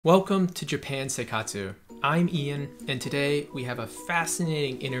Welcome to Japan Seikatsu. I'm Ian, and today we have a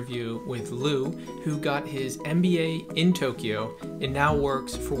fascinating interview with Lou, who got his MBA in Tokyo and now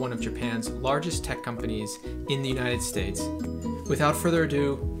works for one of Japan's largest tech companies in the United States. Without further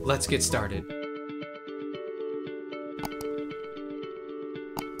ado, let's get started.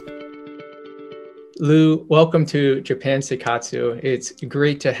 Lou, welcome to Japan Seikatsu. It's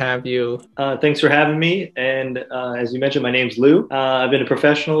great to have you. Thanks for having me. And as you mentioned, my name's Lou. I've been a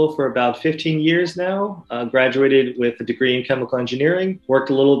professional for about 15 years now. Graduated with a degree in chemical engineering,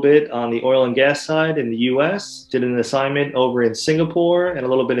 worked a little bit on the oil and gas side in the US, did an assignment over in Singapore and a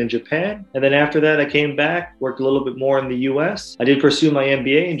little bit in Japan. And then after that, I came back, worked a little bit more in the US. I did pursue my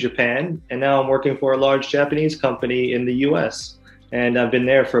MBA in Japan, and now I'm working for a large Japanese company in the US. And I've been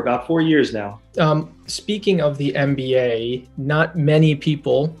there for about 4 years now. Speaking of the MBA, not many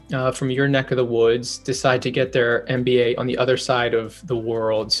people from your neck of the woods decide to get their MBA on the other side of the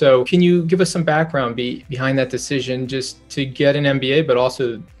world. So can you give us some background behind that decision just to get an MBA, but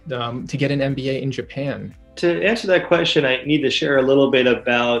also to get an MBA in Japan? To answer that question, I need to share a little bit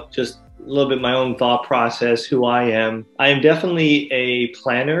about just a little bit my own thought process, who I am. I am definitely a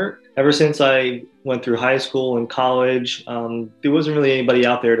planner. Ever since I went through high school and college, there wasn't really anybody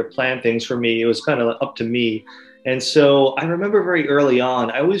out there to plan things for me. It was kind of up to me. And so I remember very early on,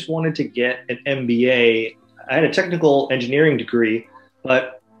 I always wanted to get an MBA. I had a technical engineering degree,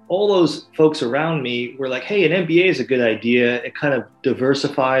 but all those folks around me were like, hey, an MBA is a good idea. It kind of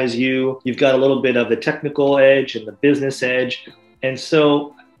diversifies you. You've got a little bit of the technical edge and the business edge. And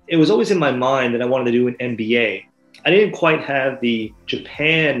so it was always in my mind that I wanted to do an MBA. I didn't quite have the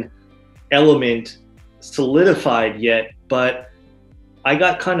Japan element solidified yet, but I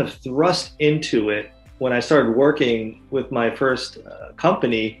got kind of thrust into it when I started working with my first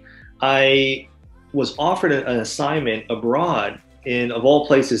company. I was offered an assignment abroad in, of all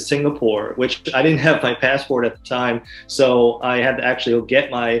places, Singapore, which I didn't have my passport at the time. So I had to actually go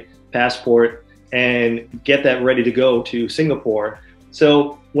get my passport and get that ready to go to Singapore.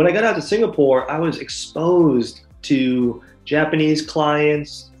 So when I got out to Singapore, I was exposed to Japanese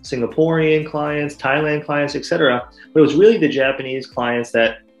clients, Singaporean clients, Thailand clients, etc. But it was really the Japanese clients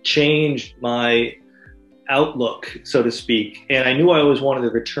that changed my outlook, so to speak. And I knew I always wanted to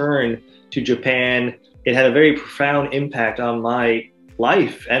return to Japan. It had a very profound impact on my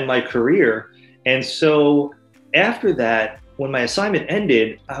life and my career. And so after that, when my assignment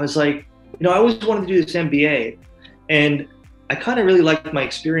ended, I was like, I always wanted to do this MBA. And I kind of really liked my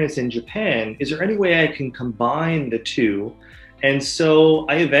experience in Japan. Is there any way I can combine the two? And so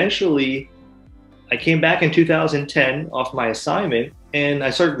I came back in 2010 off my assignment, and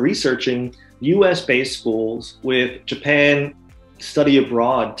I started researching US-based schools with Japan study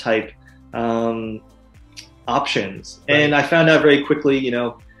abroad type options. Right. And I found out very quickly,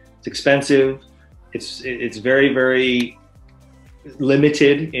 it's expensive. It's very, very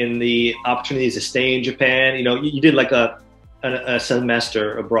limited in the opportunities to stay in Japan. You did like a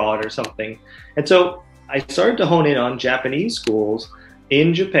semester abroad or something. And so I started to hone in on Japanese schools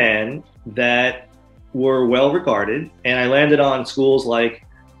in Japan that were well regarded. And I landed on schools like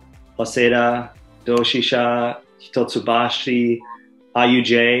Waseda, Doshisha, Hitotsubashi,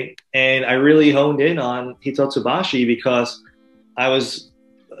 IUJ. And I really honed in on Hitotsubashi because I was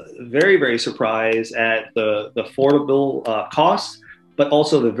very, very surprised at the affordable costs, but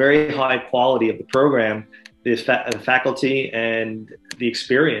also the very high quality of the program, the faculty and the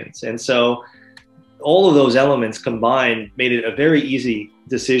experience. And so all of those elements combined made it a very easy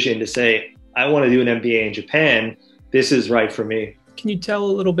decision to say, I want to do an MBA in Japan. This is right for me. Can you tell a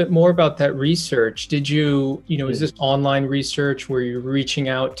little bit more about that research? Did you, is this online research? Were you reaching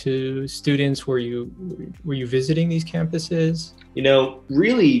out to students? Were you visiting these campuses?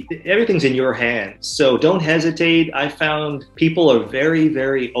 Really everything's in your hands. So don't hesitate. I found people are very,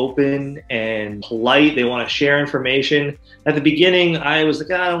 very open and polite. They want to share information. At the beginning, I was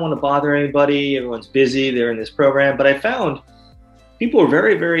like, I don't want to bother anybody. Everyone's busy. They're in this program. But I found people were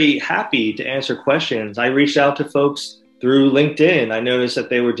very, very happy to answer questions. I reached out to folks through LinkedIn. I noticed that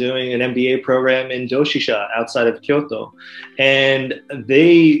they were doing an MBA program in Doshisha outside of Kyoto. And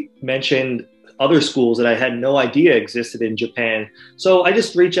they mentioned other schools that I had no idea existed in Japan. So I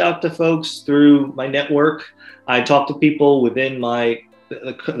just reached out to folks through my network. I talked to people within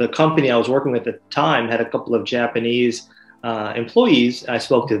the company I was working with at the time, had a couple of Japanese employees. I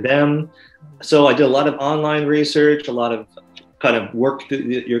spoke to them. So I did a lot of online research, a lot of kind of work through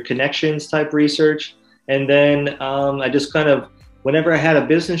your connections type research. And then I just kind of, whenever I had a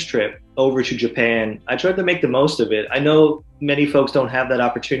business trip over to Japan, I tried to make the most of it. I know many folks don't have that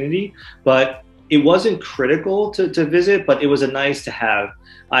opportunity, but it wasn't critical to visit, but it was a nice to have.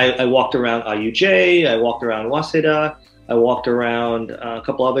 I walked around IUJ, I walked around Waseda, I walked around a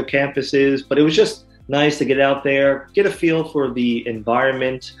couple other campuses, but it was just nice to get out there, get a feel for the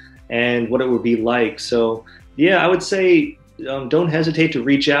environment and what it would be like. So yeah, I would say don't hesitate to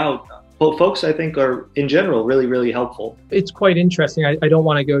reach out. Folks, I think, are in general really, really helpful. It's quite interesting. I don't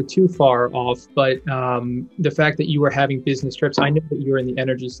want to go too far off, but the fact that you were having business trips, I know that you're in the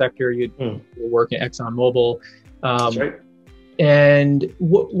energy sector, you were working at Exxon Mobil. That's right. And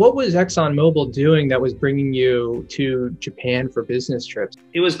what was Exxon Mobil doing that was bringing you to Japan for business trips?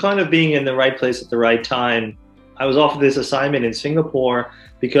 It was kind of being in the right place at the right time. I was offered this assignment in Singapore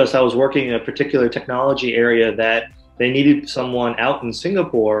because I was working in a particular technology area that they needed someone out in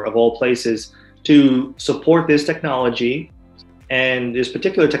Singapore, of all places, to support this technology. And this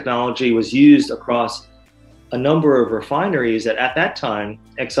particular technology was used across a number of refineries that at that time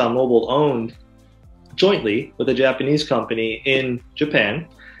Exxon Mobil owned jointly with a Japanese company in Japan.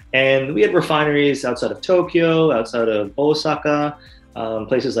 And we had refineries outside of Tokyo, outside of Osaka,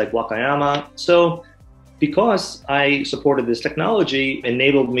 places like Wakayama. So because I supported this technology,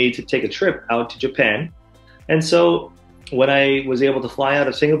 enabled me to take a trip out to Japan. And so when I was able to fly out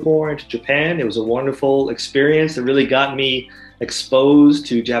of Singapore into Japan, it was a wonderful experience. It really got me exposed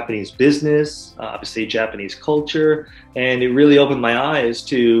to Japanese business, obviously Japanese culture, and it really opened my eyes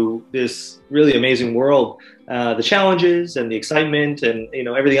to this really amazing world. The challenges and the excitement and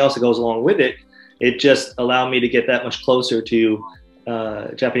everything else that goes along with it, it just allowed me to get that much closer to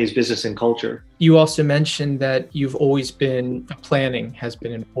Japanese business and culture. You also mentioned that you've always been, planning has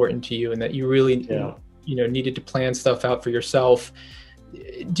been important to you and that you really needed to plan stuff out for yourself.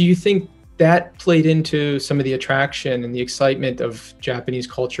 Do you think that played into some of the attraction and the excitement of Japanese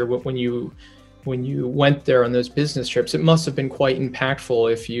culture when you went there on those business trips? It must have been quite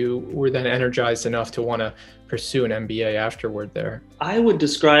impactful if you were then energized enough to want to pursue an MBA afterward there. I would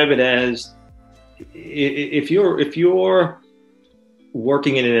describe it as if you're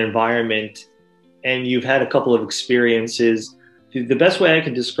working in an environment and you've had a couple of experiences, the best way I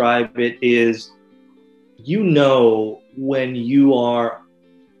can describe it is when you are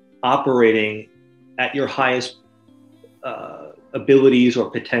operating at your highest abilities or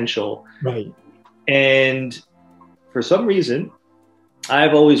potential. Right. And for some reason,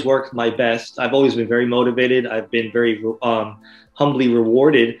 I've always worked my best. I've always been very motivated. I've been very humbly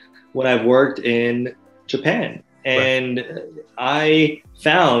rewarded when I've worked in Japan. And I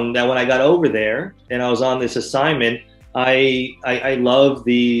found that when I got over there and I was on this assignment, I love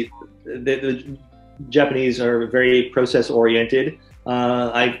the Japanese are very process oriented.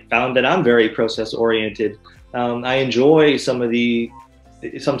 I found that I'm very process oriented. I enjoy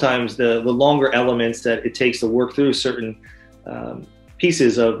sometimes the longer elements that it takes to work through certain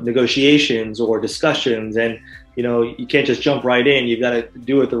pieces of negotiations or discussions, and you can't just jump right in. You've got to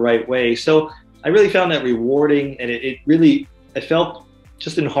do it the right way. So I really found that rewarding, and I felt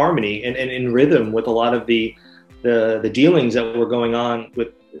just in harmony and in rhythm with a lot of the dealings that were going on with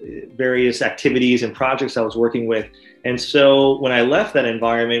various activities and projects I was working with. And so when I left that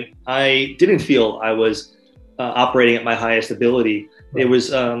environment, I didn't feel I was operating at my highest ability. It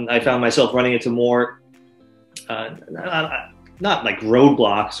was, I found myself running into more, not like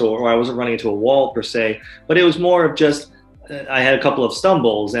roadblocks, or I wasn't running into a wall per se, but it was more of just, I had a couple of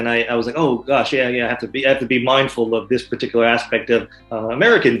stumbles, and I was like, oh gosh, yeah, I have to be mindful of this particular aspect of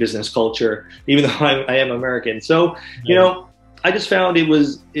American business culture, even though I am American. So, I just found it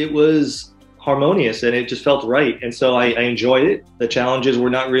was harmonious and it just felt right. And so I enjoyed it. The challenges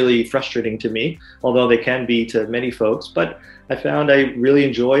were not really frustrating to me, although they can be to many folks, but I found I really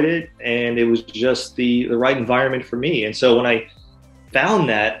enjoyed it, and it was just the right environment for me. And so when I found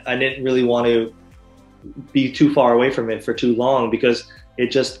that, I didn't really want to be too far away from it for too long, because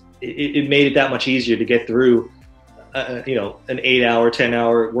it made it that much easier to get through an 8-hour,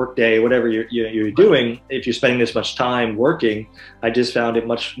 10-hour workday, whatever you're doing. If you're spending this much time working, I just found it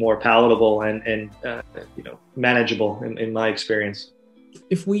much more palatable and manageable in my experience.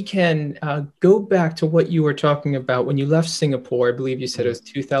 If we can go back to what you were talking about when you left Singapore, I believe you said it was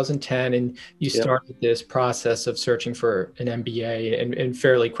 2010, and you started this process of searching for an MBA and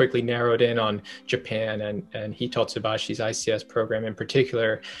fairly quickly narrowed in on Japan and Hitotsubashi ICS program in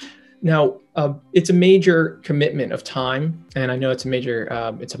particular. Now, it's a major commitment of time, and I know it's a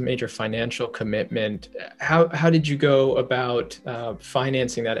major financial commitment. How did you go about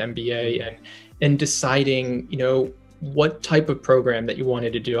financing that MBA and deciding, what type of program that you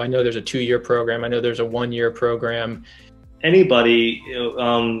wanted to do? I know there's a 2-year program. I know there's a 1-year program. Anybody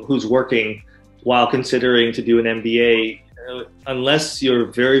who's working while considering to do an MBA unless you're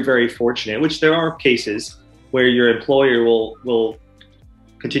very, very fortunate, which there are cases where your employer will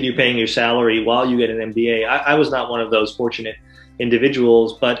continue paying your salary while you get an MBA. I was not one of those fortunate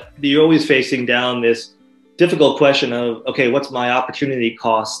individuals, but you're always facing down this difficult question of, okay, what's my opportunity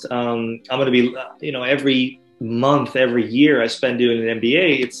cost? I'm going to be, every month, every year I spend doing an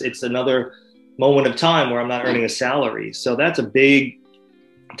MBA, it's another moment of time where I'm not earning a salary. So that's a big,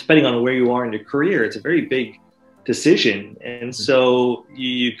 depending on where you are in your career, it's a very big decision. And so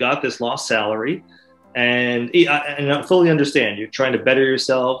you've got this lost salary, and I fully understand you're trying to better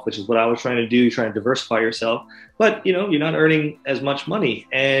yourself, which is what I was trying to do. You're trying to diversify yourself, but you're not earning as much money,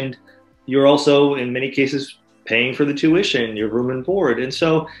 and you're also in many cases paying for the tuition, your room and board. And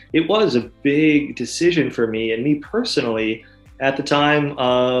so it was a big decision for me. And me personally, at the time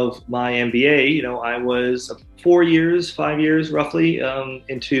of my MBA, I was 5 years roughly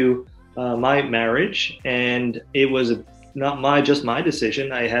into my marriage, and it was not just my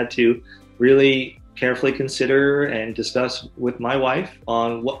decision. I had to really carefully consider and discuss with my wife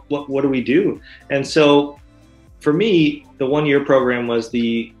on what do we do. And so for me, the 1-year program was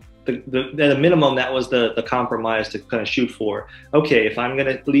the minimum. That was the compromise to kind of shoot for. Okay, if I'm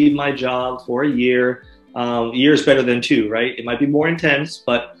going to leave my job for a year, year's better than 2, right? It might be more intense,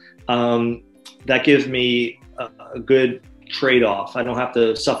 but that gives me a good trade-off. I don't have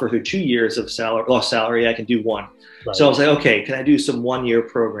to suffer through 2 years of lost salary. I can do 1. Right. So I was like, okay, can I do some 1-year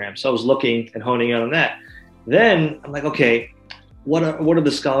programs? So I was looking and honing in on that. Then I'm like, okay, what are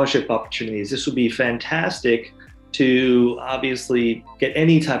the scholarship opportunities? This would be fantastic to obviously get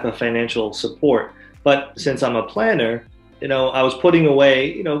any type of financial support. But since I'm a planner, I was putting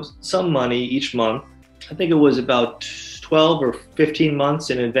away, some money each month. I think it was about 12 or 15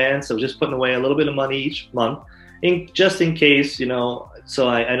 months in advance. I was just putting away a little bit of money each month, just in case, so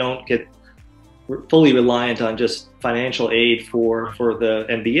I don't get fully reliant on just financial aid for the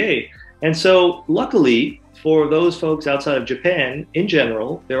MBA. And so luckily for those folks outside of Japan, in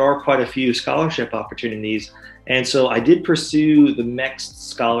general, there are quite a few scholarship opportunities. And so I did pursue the MEXT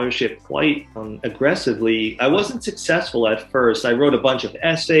scholarship quite aggressively. I wasn't successful at first. I wrote a bunch of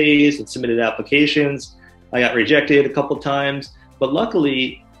essays and submitted applications. I got rejected a couple times, but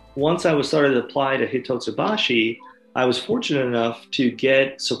luckily, once I was started to apply to Hitotsubashi, I was fortunate enough to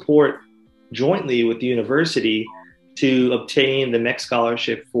get support jointly with the university to obtain the MEXT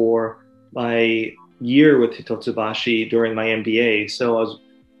scholarship for my year with Hitotsubashi during my MBA. So I was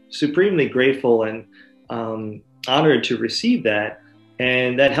supremely grateful and honored to receive that.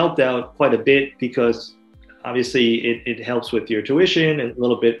 And that helped out quite a bit because obviously it helps with your tuition and a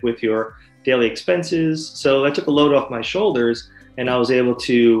little bit with your daily expenses. So that took a load off my shoulders, and I was able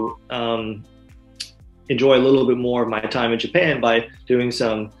to enjoy a little bit more of my time in Japan by doing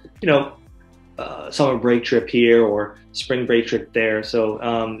some, summer break trip here or spring break trip there. So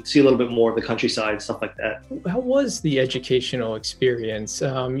see a little bit more of the countryside, stuff like that. How was the educational experience?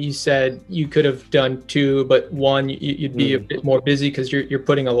 You said you could have done 2, but 1, you'd be a bit more busy because you're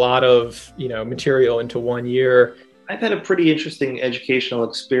putting a lot of, material into 1 year. I've had a pretty interesting educational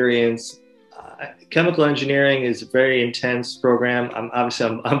experience. Chemical engineering is a very intense program.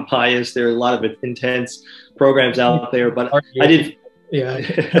 I'm biased. There are a lot of intense programs out there, but I did. Yeah,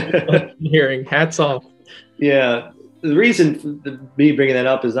 engineering, hats off. Yeah, the reason for me bringing that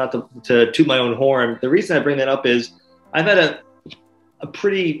up is not to toot my own horn. The reason I bring that up is I've had a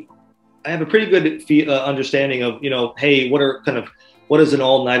pretty good understanding of, hey, what does an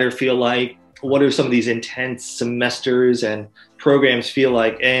all-nighter feel like? What do some of these intense semesters and programs feel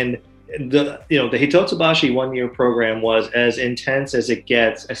like? And the Hitotsubashi 1-year program was as intense as it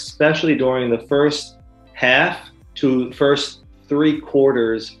gets, especially during the first half to first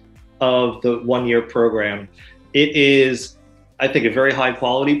 3/4 of the 1-year program. It is, I think, a very high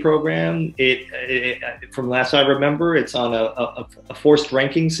quality program. From last I remember, it's on a forced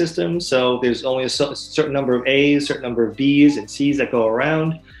ranking system. So there's only a certain number of A's, certain number of B's and C's that go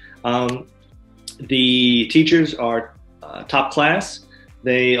around. The teachers are top class.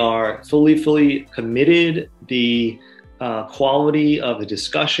 They are fully committed. The quality of the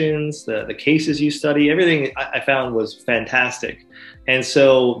discussions, the cases you study, everything I found was fantastic. And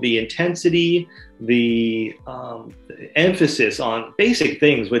so the intensity, the emphasis on basic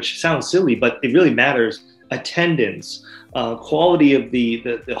things, which sounds silly, but it really matters. Attendance, quality of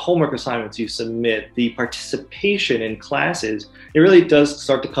the homework assignments you submit, the participation in classes, it really does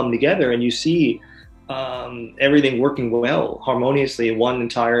start to come together, and you see everything working well, harmoniously in one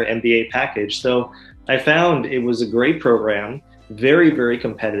entire MBA package. So I found it was a great program, very, very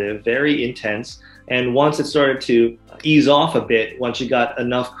competitive, very intense. And once it started to ease off a bit, once you got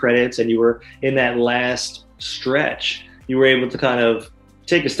enough credits and you were in that last stretch, you were able to kind of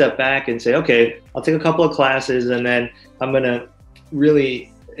take a step back and say, okay, I'll take a couple of classes and then I'm going to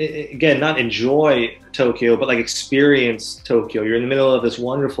really, again, not enjoy Tokyo, but like experience Tokyo. You're in the middle of this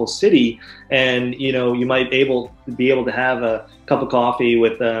wonderful city, and you might be able to have a cup of coffee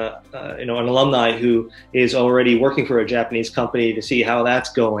with an alumni who is already working for a Japanese company to see how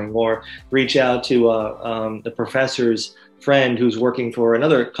that's going, or reach out to the professor's friend who's working for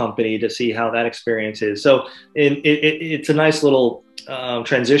another company to see how that experience is. So it's a nice little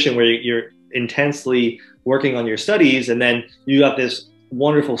transition where you're intensely working on your studies, and then you got this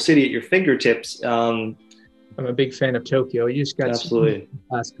wonderful city at your fingertips. I'm a big fan of Tokyo. You just got absolutely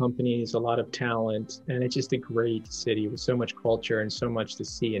class companies, a lot of talent, and it's just a great city with so much culture and so much to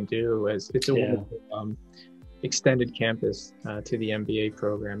see and do. As it's a wonderful extended campus to the MBA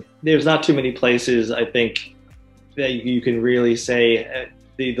program. There's not too many places, I think, that you can really say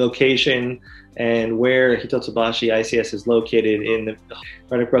the location and where Hitotsubashi ICS is located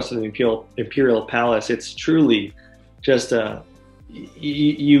right across from the Imperial Palace. It's truly just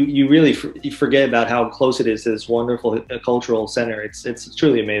you really forget about how close it is to this wonderful cultural center. It's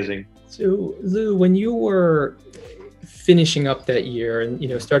truly amazing. So Lou, when you were finishing up that year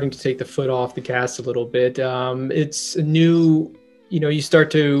and starting to take the foot off the gas a little bit, it's a new, you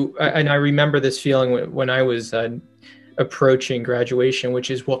start to, and I remember this feeling when I was approaching graduation,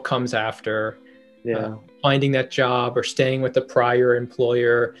 which is what comes after finding that job or staying with the prior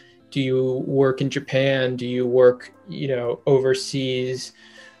employer. Do you work in Japan? Do you work, overseas?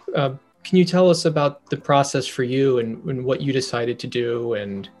 Can you tell us about the process for you and what you decided to do?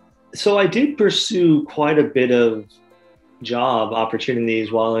 And so I did pursue quite a bit of job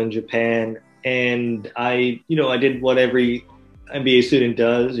opportunities while in Japan, and I did what every MBA student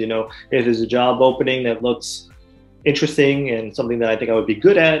does. If there's a job opening that looks interesting and something that I think I would be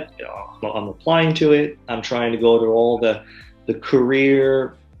good at, I'm applying to it. I'm trying to go to all the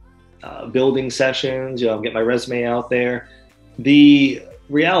career building sessions, get my resume out there. The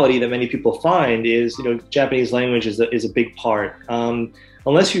reality that many people find is, Japanese language is a big part.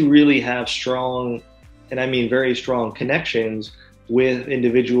 Unless you really have strong, and I mean very strong, connections with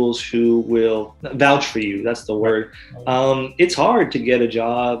individuals who will vouch for you, that's the word. It's hard to get a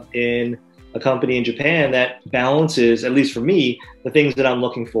job in a company in Japan that balances, at least for me, the things that I'm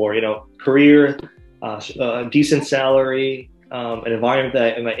looking for. Career, decent salary, an environment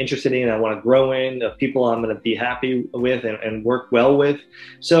that I'm interested in and I want to grow in, of people I'm going to be happy with and work well with.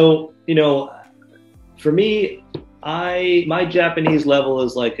 So, for me, my Japanese level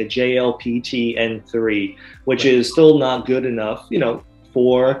is like a JLPT N3, which is still not good enough,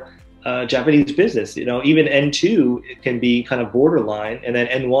 for Japanese business. Even N2 it can be kind of borderline, and then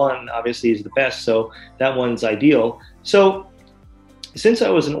N1 obviously is the best. So that one's ideal. So since I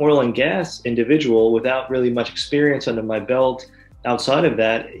was an oil and gas individual without really much experience under my belt outside of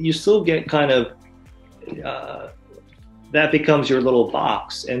that, you still get kind of, that becomes your little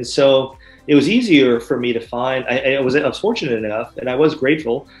box. And so it was easier for me to find, I was fortunate enough, and I was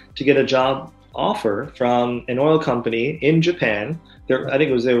grateful to get a job offer from an oil company in Japan. I think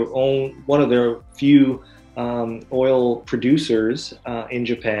it was one of their few oil producers in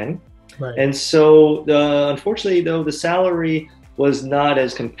Japan. Right. And so unfortunately, though, the salary was not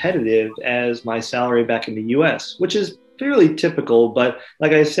as competitive as my salary back in the US, which is fairly typical. But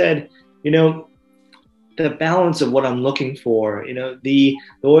like I said, the balance of what I'm looking for, the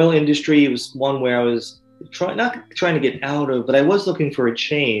oil industry was one where I was not trying to get out of, but I was looking for a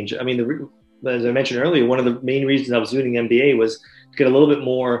change. I mean, as I mentioned earlier, one of the main reasons I was doing an MBA was to get a little bit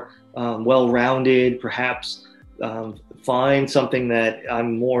more well-rounded, perhaps find something that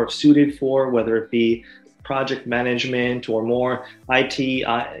I'm more suited for, whether it be project management or more IT,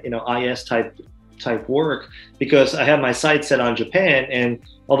 IS type work, because I have my sights set on Japan. And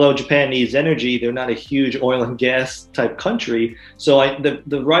although Japan needs energy, they're not a huge oil and gas type country. So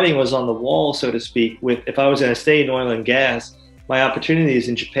the writing was on the wall, so to speak, with if I was going to stay in oil and gas, my opportunities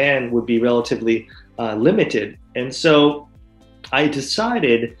in Japan would be relatively limited. And so I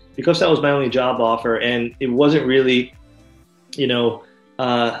decided, because that was my only job offer and it wasn't really,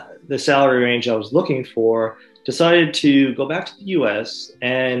 the salary range I was looking for, decided to go back to the US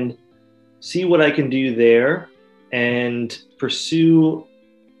and see what I can do there and pursue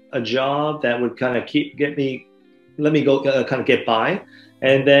a job that would kind of let me go kind of get by.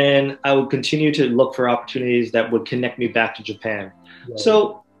 And then I would continue to look for opportunities that would connect me back to Japan. Right.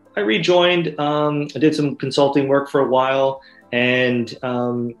 So I rejoined, I did some consulting work for a while, and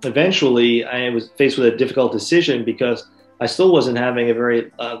eventually I was faced with a difficult decision because I still wasn't having a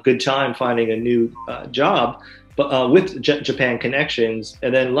very good time finding a new job, but with Japan connections.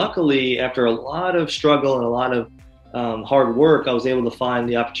 And then luckily, after a lot of struggle and a lot of hard work, I was able to find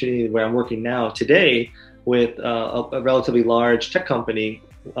the opportunity where I'm working now today with a relatively large tech company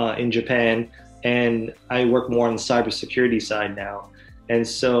in Japan, and I work more on the cybersecurity side now. And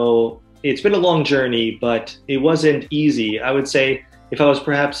so it's been a long journey, but it wasn't easy. I would say if I was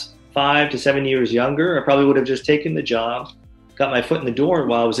perhaps 5 to 7 years younger, I probably would have just taken the job, got my foot in the door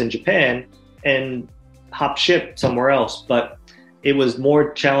while I was in Japan, and hopped ship somewhere else. But it was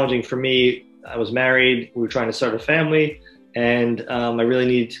more challenging for me. I was married, we were trying to start a family, and I really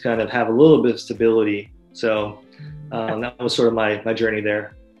needed to kind of have a little bit of stability. So that was sort of my journey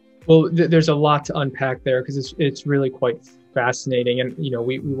there. Well, there's a lot to unpack there because it's really quite fascinating, and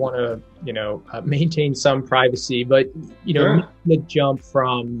we want to maintain some privacy, but Sure. the jump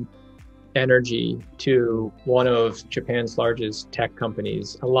from energy to one of Japan's largest tech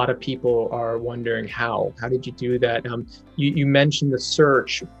companies, a lot of people are wondering how did you do that? You mentioned the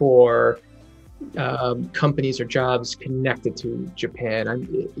search for companies or jobs connected to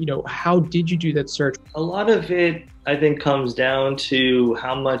Japan. How did you do that search? A lot of it, I think, comes down to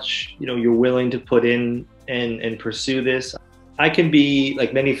how much you're willing to put in and pursue this. I can be,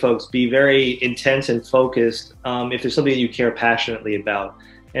 like many folks, be very intense and focused if there's something that you care passionately about.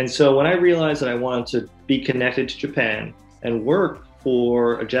 And so when I realized that I wanted to be connected to Japan and work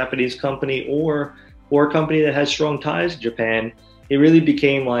for a Japanese company or a company that has strong ties to Japan, it really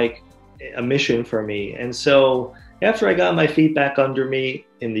became like a mission for me. And so after I got my feet back under me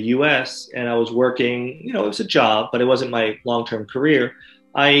in the US and I was working, it was a job, but it wasn't my long-term career,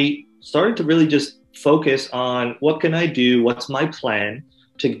 I started to really just focus on what can I do, what's my plan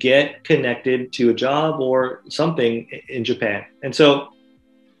to get connected to a job or something in Japan. And so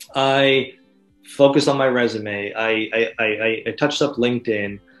I focused on my resume. I touched up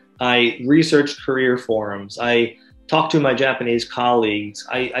LinkedIn. I researched career forums. I talked to my Japanese colleagues.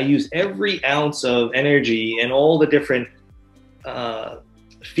 I used every ounce of energy and all the different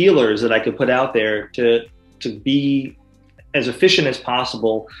feelers that I could put out there to be as efficient as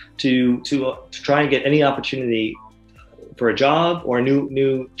possible to try and get any opportunity for a job or a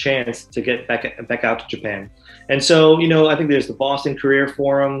new chance to get back out to Japan. And so, I think there's the Boston Career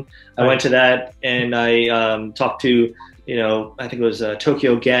Forum. I went to that and I talked to, I think it was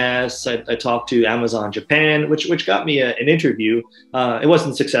Tokyo Gas. I talked to Amazon Japan, which got me an interview. It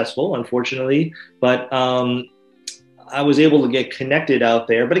wasn't successful, unfortunately, but I was able to get connected out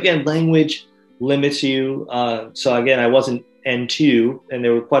there. But again, language limits you. So again, I wasn't N2, and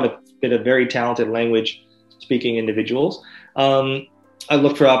there were quite a bit of very talented language speaking individuals. I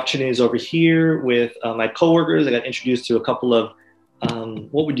looked for opportunities over here with my coworkers. I got introduced to a couple of,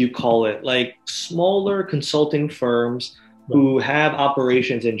 what would you call it, like smaller consulting firms who have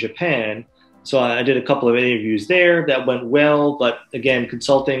operations in Japan. So I did a couple of interviews there that went well, but again,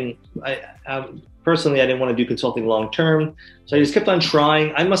 consulting, personally, I didn't want to do consulting long term. So I just kept on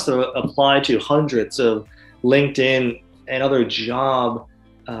trying. I must have applied to hundreds of LinkedIn and other job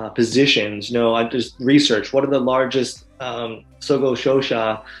positions. I just researched what are the largest Sogo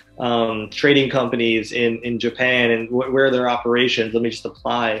Shosha trading companies in Japan and where are their operations. Let me just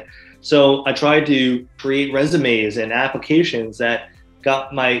apply. So I tried to create resumes and applications that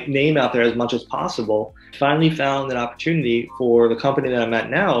got my name out there as much as possible. Finally found an opportunity for the company that I'm at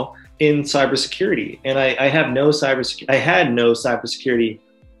now in cybersecurity. And I had no cybersecurity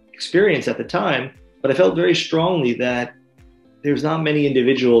experience at the time, but I felt very strongly that there's not many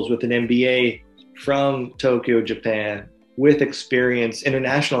individuals with an MBA from Tokyo, Japan, with experience,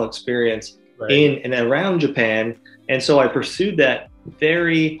 international experience in and around Japan. And so I pursued that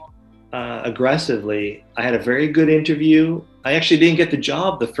very aggressively. I had a very good interview. I actually didn't get the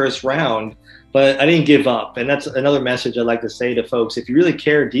job the first round, but I didn't give up. And that's another message I'd like to say to folks. If you really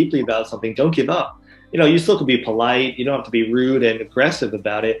care deeply about something, don't give up. You still can be polite. You don't have to be rude and aggressive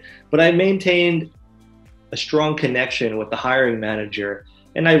about it. But I maintained a strong connection with the hiring manager.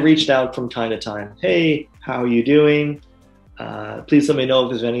 And I reached out from time to time. Hey, how are you doing? Please let me know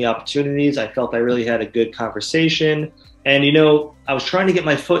if there's any opportunities. I felt I really had a good conversation. And, I was trying to get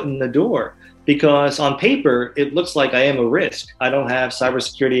my foot in the door because on paper, it looks like I am a risk. I don't have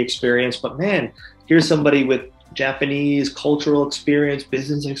cybersecurity experience, but man, here's somebody with Japanese cultural experience,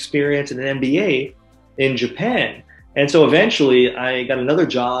 business experience, and an MBA in Japan. And so eventually I got another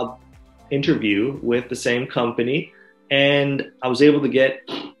job interview with the same company and I was able to get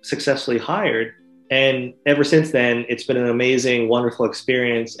successfully hired. And ever since then, it's been an amazing, wonderful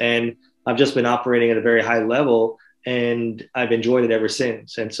experience. And I've just been operating at a very high level and I've enjoyed it ever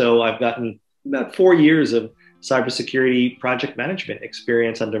since. And so I've gotten about 4 years of cybersecurity project management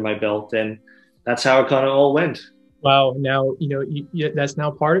experience under my belt. And that's how it kind of all went. Wow. Now, that's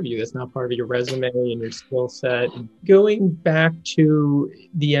now part of you. That's now part of your resume and your skill set. Going back to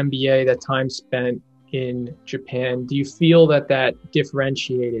the MBA, that time spent in Japan, do you feel that that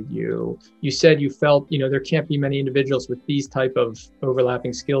differentiated you? You said you felt, there can't be many individuals with these type of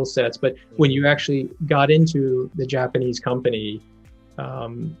overlapping skill sets, but when you actually got into the Japanese company,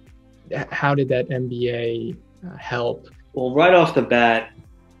 um, how did that MBA help? Well, right off the bat,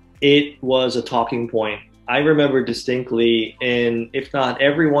 it was a talking point. I remember distinctly in, if not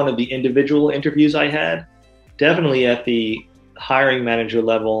every one of the individual interviews I had, definitely at the hiring manager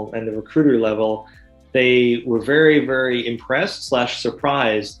level and the recruiter level, they were very, very impressed slash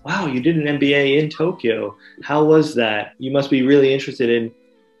surprised. Wow, you did an MBA in Tokyo. How was that? You must be really interested in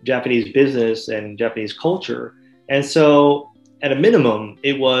Japanese business and Japanese culture. And so at a minimum,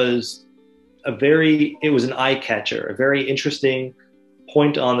 it was an eye catcher, a very interesting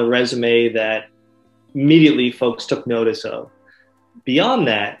point on the resume that immediately folks took notice of. Beyond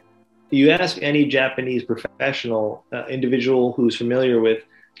that, you ask any Japanese professional, individual who's familiar with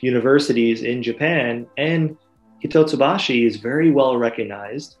universities in Japan, and Hitotsubashi is very well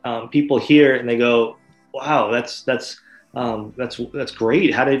recognized. People hear and they go, "Wow, that's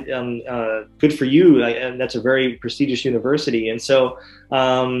great. How did good for you?" And that's a very prestigious university, and so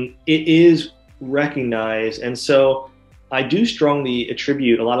it is recognized. And so I do strongly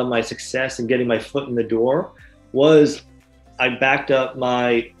attribute a lot of my success in getting my foot in the door was I backed up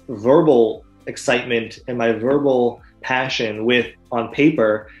my verbal excitement and my verbal passion with on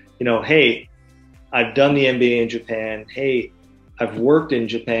paper, hey, I've done the MBA in Japan. Hey, I've worked in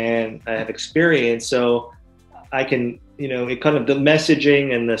Japan. I have experience. So I can, it kind of the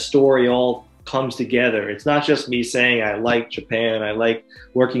messaging and the story all comes together. It's not just me saying I like Japan, I like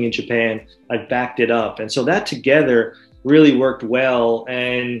working in Japan. I backed it up. And so that together really worked well.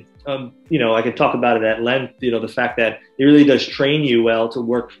 And, I can talk about it at length, the fact that it really does train you well to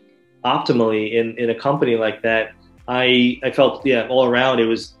work optimally in a company like that. I felt, all around it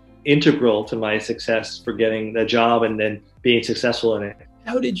was integral to my success for getting the job and then being successful in it.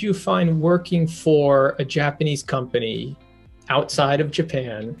 How did you find working for a Japanese company outside of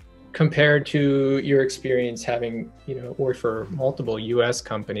Japan compared to your experience having, worked for multiple US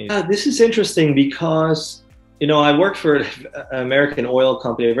companies? This is interesting because, I worked for an American oil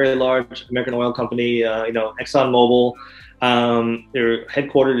company, a very large American oil company, Exxon Mobil. They're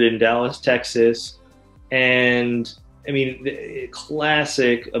headquartered in Dallas, Texas. And I mean, the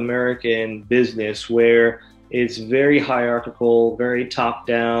classic American business where it's very hierarchical, very top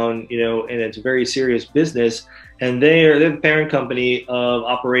down, and it's a very serious business. And they're the parent company of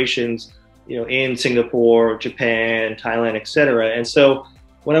operations, in Singapore, Japan, Thailand, et cetera. And so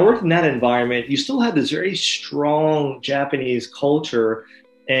when I worked in that environment, you still had this very strong Japanese culture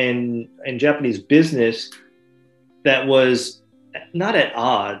and Japanese business that was not at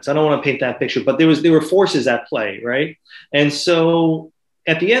odds. I don't want to paint that picture, but there were forces at play, right? And so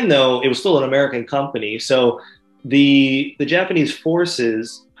at the end, though, it was still an American company. So the Japanese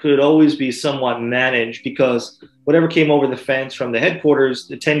forces could always be somewhat managed because whatever came over the fence from the headquarters,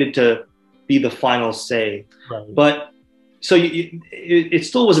 it tended to be the final say. Right. But so it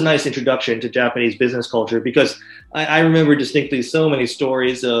still was a nice introduction to Japanese business culture because I remember distinctly so many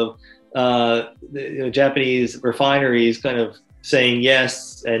stories of Japanese refineries kind of saying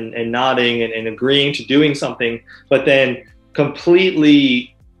yes and nodding and agreeing to doing something, but then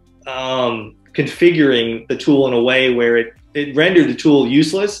completely configuring the tool in a way where it rendered the tool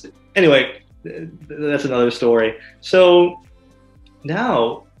useless. Anyway, that's another story. So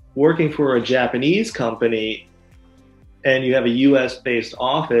now working for a Japanese company and you have a US based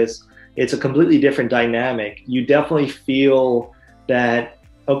office, it's a completely different dynamic. You definitely feel that,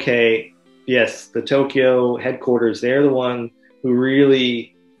 okay, yes, the Tokyo headquarters, they're the one who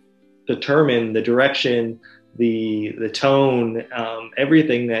really determine the direction, the tone,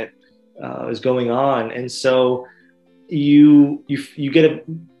 everything that is going on. And so you get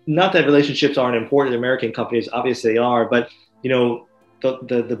not that relationships aren't important in American companies, obviously they are, but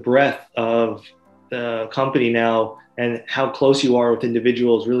the breadth of the company now and how close you are with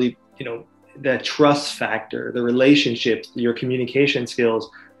individuals really, that trust factor, the relationships, your communication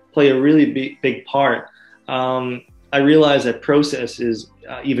skills play a really big part. I realize that process is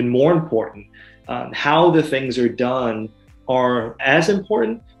even more important. How the things are done are as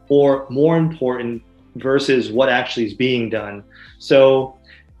important or more important versus what actually is being done. So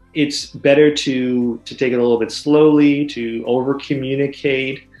it's better to take it a little bit slowly, to over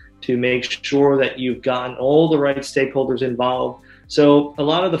communicate, to make sure that you've gotten all the right stakeholders involved. So a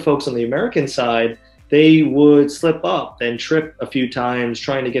lot of the folks on the American side, they would slip up and trip a few times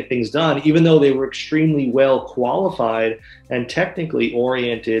trying to get things done, even though they were extremely well qualified and technically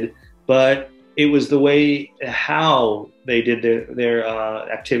oriented. But it was the way how they did their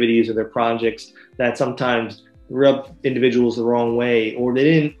activities or their projects that sometimes rubbed individuals the wrong way, or they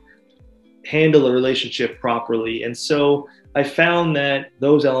didn't handle a relationship properly. And so I found that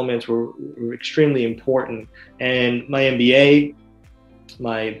those elements were extremely important. And my MBA,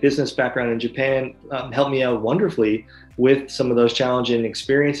 my business background in Japan, helped me out wonderfully with some of those challenging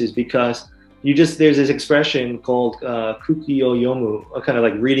experiences, because there's this expression called kuki o yomu, kind of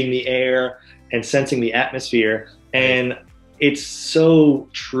like reading the air and sensing the atmosphere. And it's so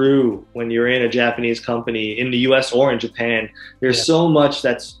true when you're in a Japanese company in the US or in Japan. There's so much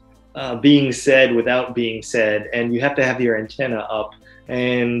that's being said without being said, and you have to have your antenna up.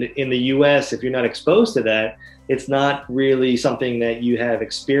 And in the US, if you're not exposed to that, it's not really something that you have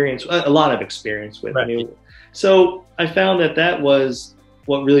a lot of experience with. Right. I mean, so I found that was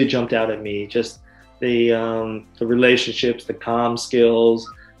what really jumped out at me, just the relationships, the comm skills,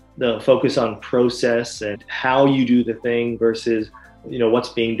 the focus on process and how you do the thing versus, what's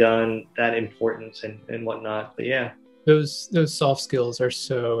being done, that importance and whatnot. But yeah. Those soft skills are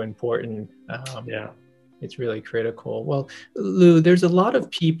so important. It's really critical. Well, Lou, there's a lot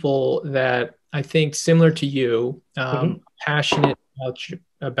of people that I think similar to you, passionate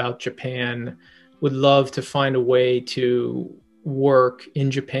about Japan, would love to find a way to work in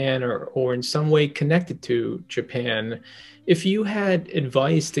Japan or in some way connected to Japan. If you had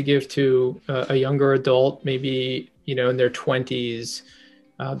advice to give to a younger adult, maybe, in their 20s,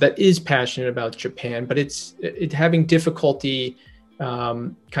 that is passionate about Japan, but it's having difficulty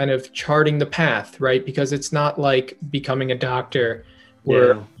kind of charting the path, right? Because it's not like becoming a doctor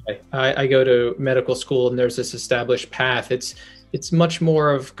where I go to medical school and there's this established path. It's much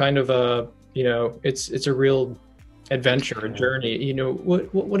more of kind of a, it's a real adventure, a journey.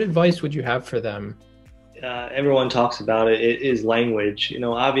 What advice would you have for them? Everyone talks about it. It is language.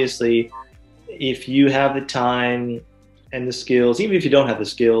 Obviously, if you have the time and the skills, even if you don't have the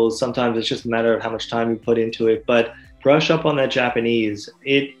skills, sometimes it's just a matter of how much time you put into it. But brush up on that Japanese.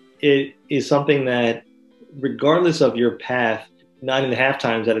 It is something that, regardless of your path, 9.5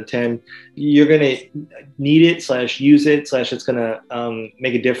 times out of 10, you're going to need it / use it / it's going to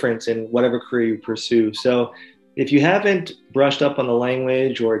make a difference in whatever career you pursue. So if you haven't brushed up on the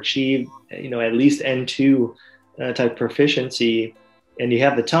language or achieved, at least N2 type proficiency, and you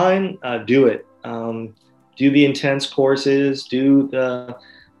have the time, do it. Do the intense courses, do the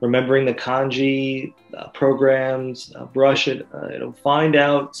remembering the kanji programs, brush it, find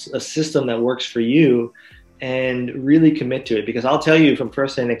out a system that works for you and really commit to it. Because I'll tell you from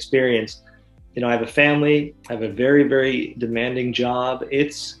firsthand experience, I have a family, I have a very, very demanding job.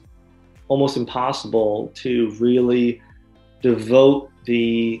 It's almost impossible to really devote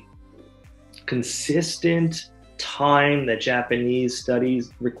the consistent time that Japanese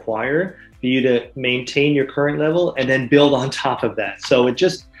studies require for you to maintain your current level and then build on top of that. So it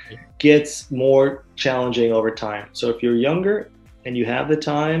just gets more challenging over time. So if you're younger and you have the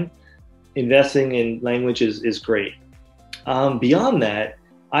time, investing in languages is great. Beyond that,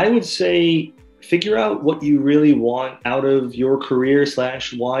 I would say figure out what you really want out of your career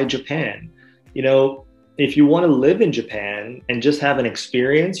 / why Japan. If you want to live in Japan and just have an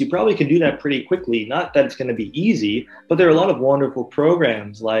experience, you probably can do that pretty quickly. Not that it's going to be easy, but there are a lot of wonderful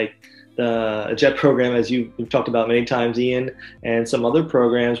programs like the JET program, as you've talked about many times, Ian, and some other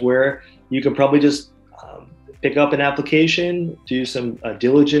programs where you can probably just pick up an application, do some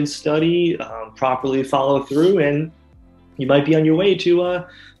diligence study, properly follow through, and you might be on your way to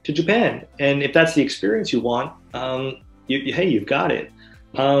Japan. And if that's the experience you want, hey, you've got it.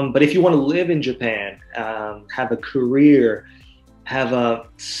 But if you want to live in Japan, have a career, have a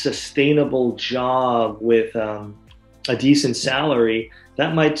sustainable job with a decent salary,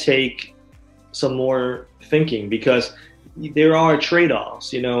 that might take some more thinking, because there are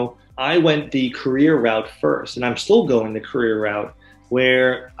trade-offs. I went the career route first, and I'm still going the career route,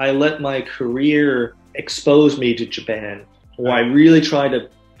 where I let my career expose me to Japan, or I really try to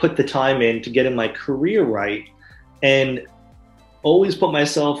put the time in to get in my career right, and always put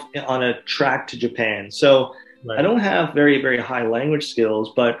myself on a track to Japan. So I don't have very, very high language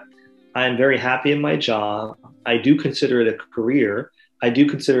skills, but I'm very happy in my job. I do consider it a career. I do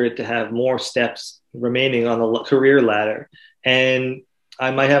consider it to have more steps remaining on the career ladder. And I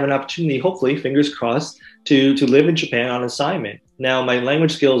might have an opportunity, hopefully, fingers crossed, to live in Japan on assignment. Now, my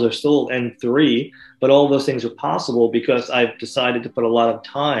language skills are still N3, but all those things are possible because I've decided to put a lot of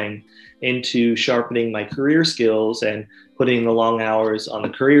time into sharpening my career skills and putting the long hours on the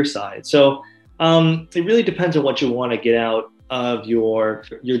career side. So It really depends on what you want to get out of your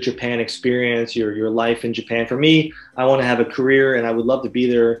Japan experience, your life in Japan. For me, I want to have a career and I would love to be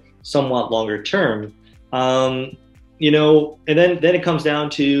there somewhat longer term. And then it comes down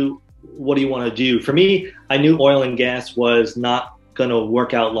to what do you want to do? For me, I knew oil and gas was not going to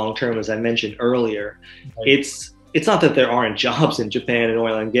work out long term, as I mentioned earlier. Right. It's not that there aren't jobs in Japan in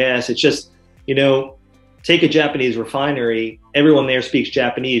oil and gas. It's just, take a Japanese refinery, everyone there speaks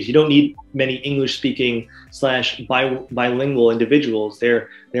Japanese. You don't need many English-speaking / bilingual individuals. They're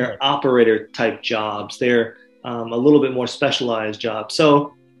right. Operator type jobs. They're a little bit more specialized jobs.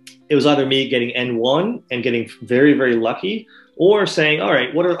 So it was either me getting N1 and getting very, very lucky, or saying, all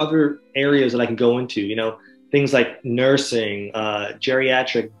right, what are other areas that I can go into? Things like nursing,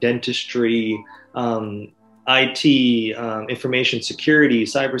 geriatric dentistry, IT, information security,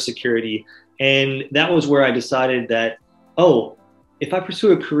 cybersecurity. And that was where I decided that, if I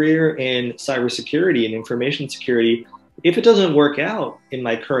pursue a career in cybersecurity and information security, if it doesn't work out in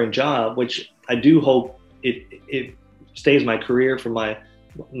my current job, which I do hope it stays my career for the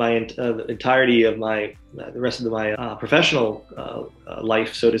entirety of the rest of my professional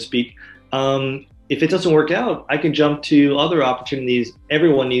life, so to speak. If it doesn't work out, I can jump to other opportunities.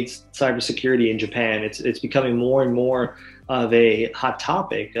 Everyone needs cybersecurity in Japan. It's becoming more and more of a hot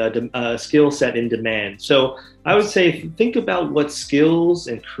topic, a skill set in demand. So I would say think about what skills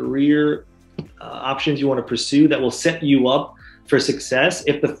and career options you want to pursue that will set you up for success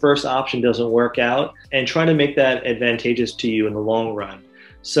if the first option doesn't work out, and try to make that advantageous to you in the long run.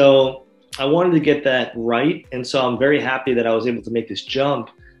 So I wanted to get that right. And so I'm very happy that I was able to make this jump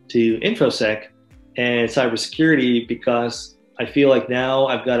to InfoSec and cybersecurity, because I feel like now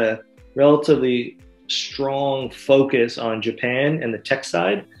I've got a relatively strong focus on Japan and the tech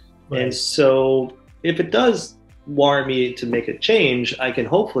side. Right. And so if it does warrant me to make a change, I can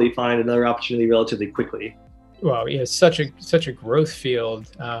hopefully find another opportunity relatively quickly. Wow, yeah, such a growth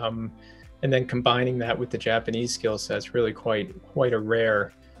field. And then combining that with the Japanese skill sets, really quite a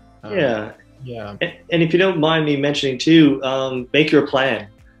rare. Yeah. And if you don't mind me mentioning too, make your plan.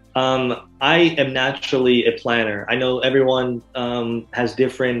 I am naturally a planner. I know everyone has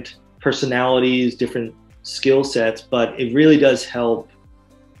different personalities, different skill sets, but it really does help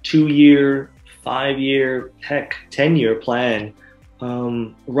 2-year, 5-year, heck, 10-year plan.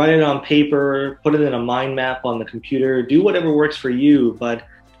 Write it on paper, put it in a mind map on the computer, do whatever works for you, but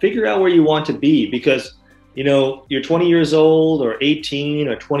figure out where you want to be, because you're 20 years old or 18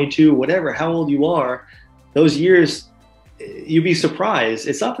 or 22, whatever, how old you are, those years, you'd be surprised.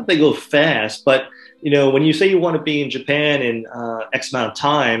 It's not that they go fast, but when you say you want to be in Japan in X amount of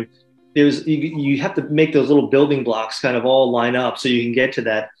time, you have to make those little building blocks kind of all line up so you can get to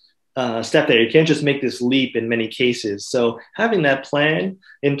that step there. You can't just make this leap in many cases. So having that plan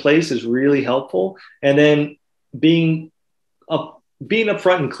in place is really helpful. And then being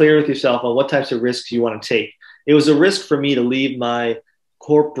upfront and clear with yourself on what types of risks you want to take. It was a risk for me to leave my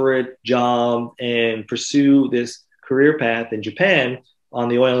corporate job and pursue this career path in Japan on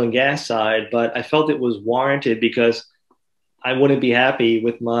the oil and gas side, but I felt it was warranted because I wouldn't be happy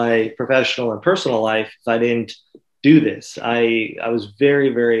with my professional and personal life if I didn't do this. I was very,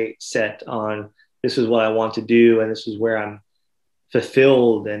 very set on this is what I want to do, and this is where I'm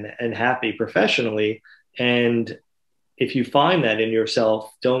fulfilled and happy professionally. And if you find that in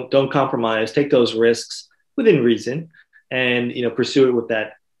yourself, don't compromise, take those risks within reason, and pursue it with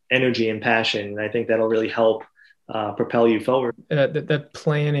that energy and passion. And I think that'll really help propel you forward. That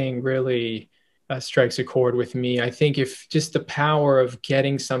planning really strikes a chord with me. I think if just the power of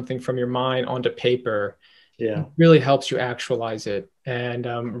getting something from your mind onto paper really helps you actualize it, and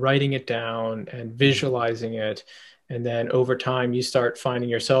writing it down and visualizing it. And then over time, you start finding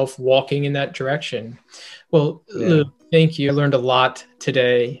yourself walking in that direction. Well, Lou, thank you. I learned a lot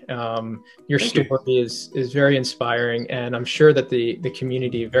today. Your story is very inspiring, and I'm sure that the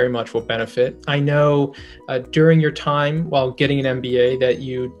community very much will benefit. I know during your time while getting an MBA that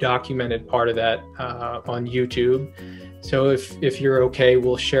you documented part of that on YouTube. So if you're okay,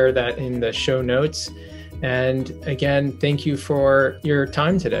 we'll share that in the show notes. And again, thank you for your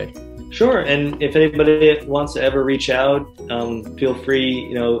time today. Sure. And if anybody wants to ever reach out, feel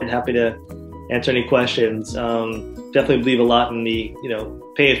free, happy to answer any questions. Definitely believe a lot in the,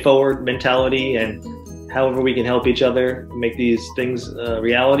 pay it forward mentality, and however we can help each other make these things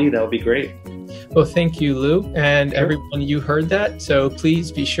reality, that would be great. Well, thank you, Lou, and everyone, you heard that. So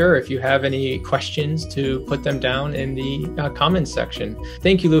please be sure, if you have any questions, to put them down in the comments section.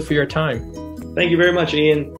 Thank you, Lou, for your time. Thank you very much, Ian.